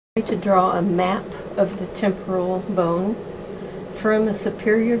To draw a map of the temporal bone from a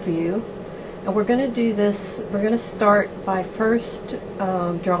superior view, and we're going to do this. We're going to start by first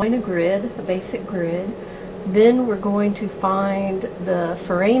drawing a grid, a basic grid. Then we're going to find the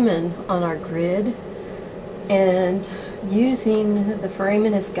foramen on our grid, and using the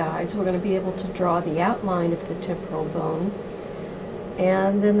foramen as guides, we're going to be able to draw the outline of the temporal bone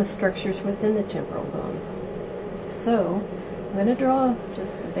and then the structures within the temporal bone. So I'm going to draw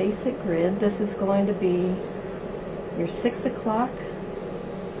just the basic grid. This is going to be your 6 o'clock,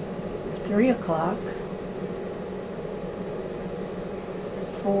 3 o'clock,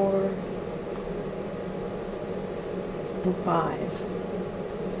 4, and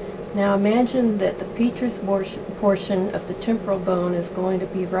 5. Now imagine that the petrous portion of the temporal bone is going to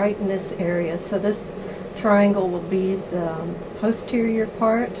be right in this area. So this triangle will be the posterior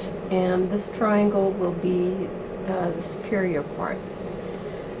part, and this triangle will be the superior part.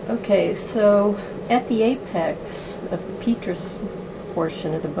 Okay, so at the apex of the petrous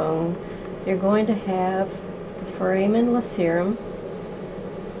portion of the bone, you're going to have the foramen lacerum.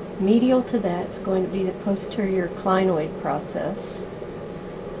 Medial to that is going to be the posterior clinoid process.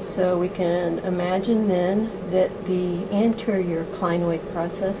 So we can imagine then that the anterior clinoid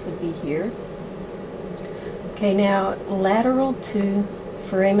process would be here. Okay, now lateral to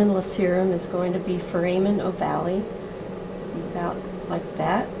foramen lacerum is going to be foramen ovale, about like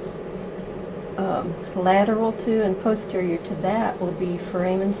that. Lateral to and posterior to that will be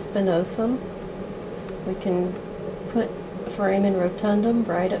foramen spinosum. We can put foramen rotundum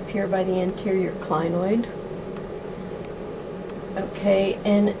right up here by the anterior clinoid. Okay,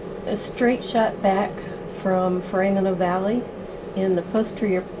 and a straight shot back from foramen ovale in the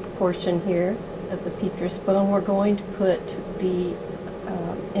posterior portion here of the petrous bone, we're going to put the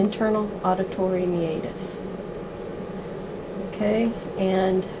internal auditory meatus. Okay,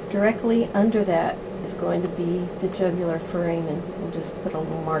 and directly under that is going to be the jugular foramen. We'll just put a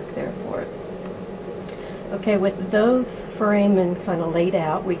little mark there for it. Okay, with those foramen kind of laid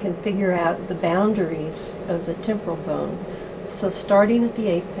out, we can figure out the boundaries of the temporal bone. So starting at the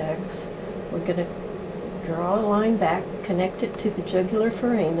apex, we're going to draw a line back, connect it to the jugular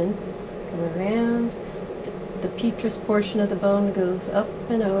foramen, come around. The petrous portion of the bone goes up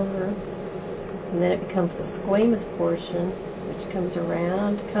and over, and then it becomes the squamous portion, which comes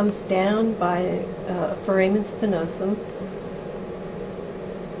around, comes down by foramen spinosum,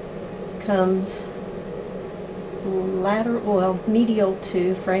 comes medial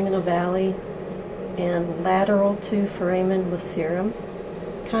to foramen ovale and lateral to foramen lacerum.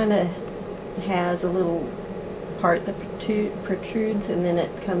 Kind of has a little part that protrudes, and then it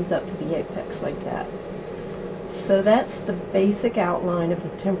comes up to the apex like that. So that's the basic outline of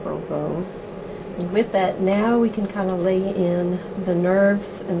the temporal bone. And with that, now we can kind of lay in the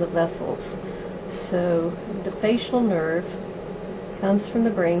nerves and the vessels. So the facial nerve comes from the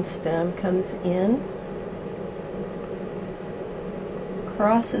brainstem, comes in,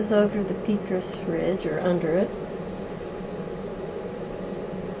 crosses over the petrous ridge or under it,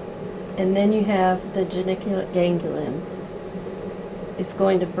 and then you have the geniculate ganglion. It's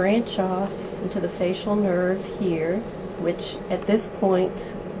going to branch off into the facial nerve here, which at this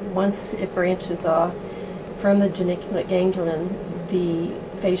point, once it branches off from the geniculate ganglion, the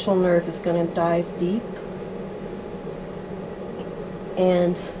facial nerve is going to dive deep,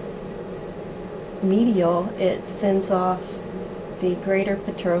 and medial, it sends off the greater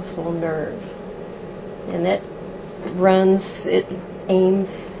petrosal nerve, and it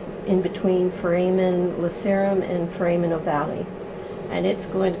aims in between foramen lacerum and foramen ovale, and it's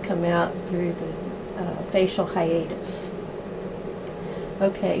going to come out through the facial hiatus.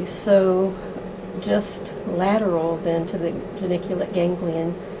 Okay, so just lateral then to the geniculate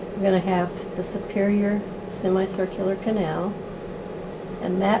ganglion, we're going to have the superior semicircular canal,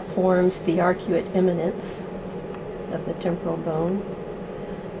 and that forms the arcuate eminence of the temporal bone.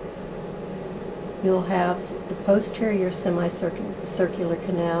 You'll have the posterior semicircular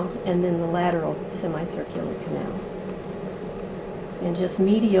canal and then the lateral semicircular canal. And just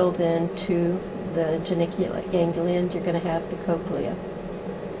medial then to the geniculate ganglion, you're going to have the cochlea.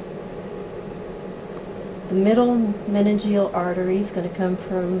 The middle meningeal artery is going to come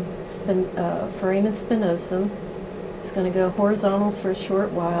from foramen spinosum. It's going to go horizontal for a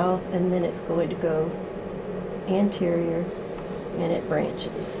short while, and then it's going to go anterior, and it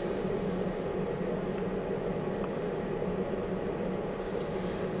branches.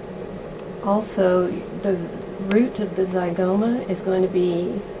 Also, the root of the zygoma is going to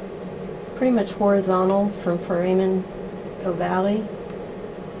be pretty much horizontal from foramen ovale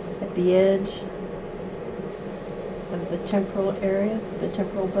at the edge of the temporal area, the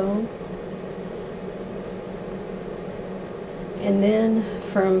temporal bone. And then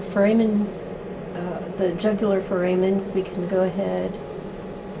from foramen, the jugular foramen, we can go ahead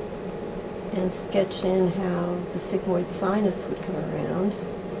and sketch in how the sigmoid sinus would come around.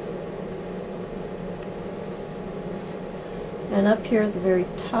 And up here at the very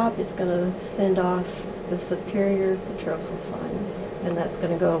top is going to send off the superior petrosal sinus, and that's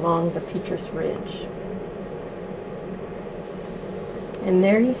going to go along the petrous ridge. And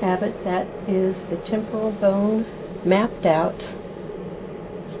there you have it. That is the temporal bone mapped out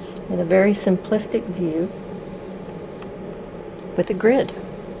in a very simplistic view with a grid.